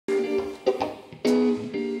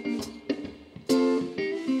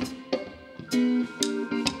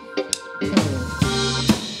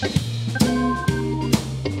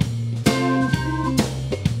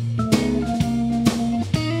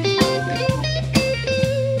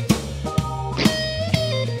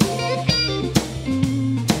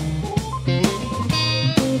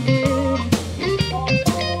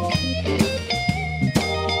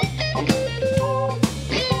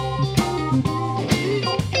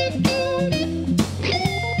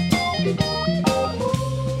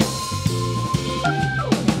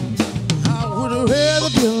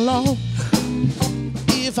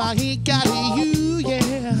I ain't got you,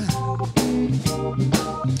 yeah,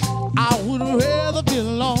 I would rather be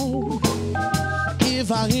alone.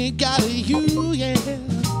 If I ain't got you, yeah,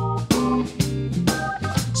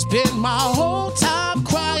 spend my whole time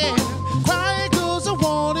crying, crying 'cause I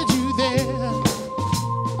wanted you there.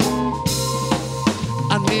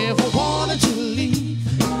 I never wanted you to leave,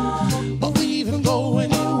 or even go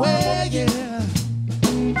anywhere, yeah.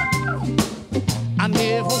 I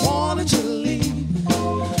never wanted you to leave,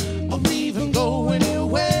 or even go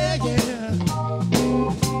anywhere, yeah.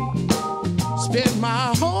 Spend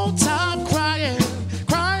my whole time crying,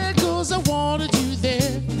 crying 'cause I wanted you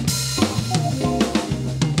there.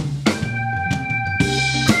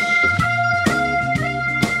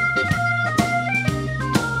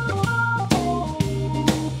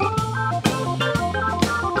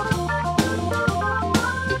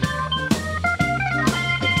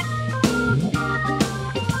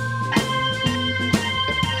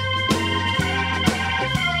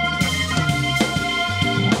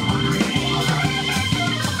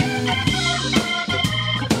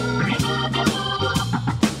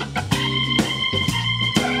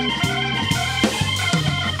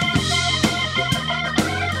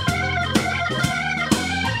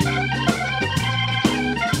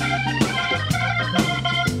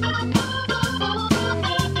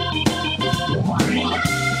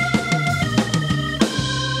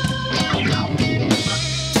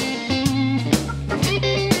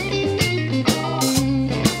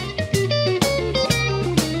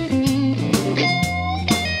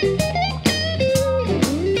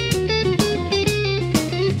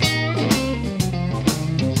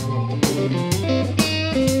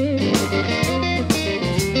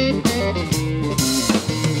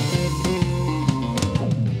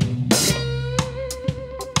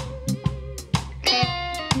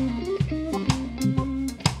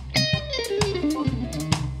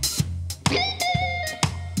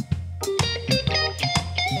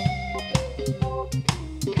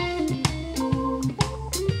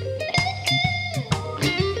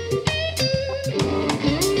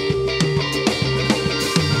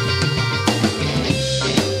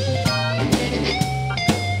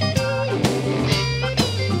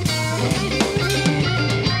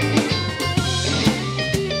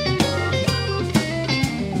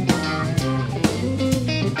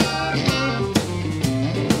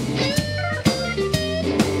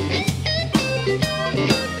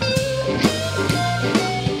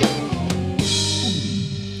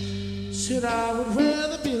 Said I would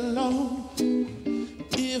rather be alone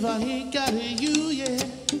if I ain't got you, yeah.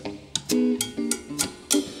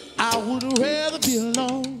 I would rather be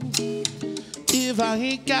alone if I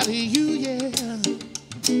ain't got you, yeah.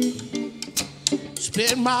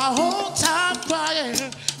 Spend my whole time crying,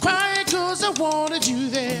 crying 'cause I wanted you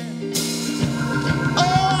there.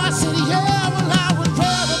 Oh, I said, yeah, well, I would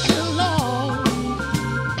rather be alone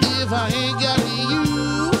if I ain't got you.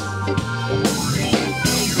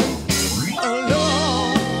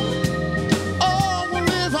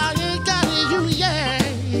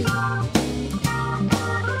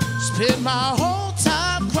 Spend my whole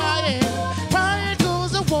time crying, crying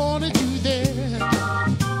 'cause I wanted you there.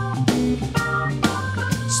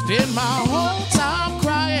 Spend my whole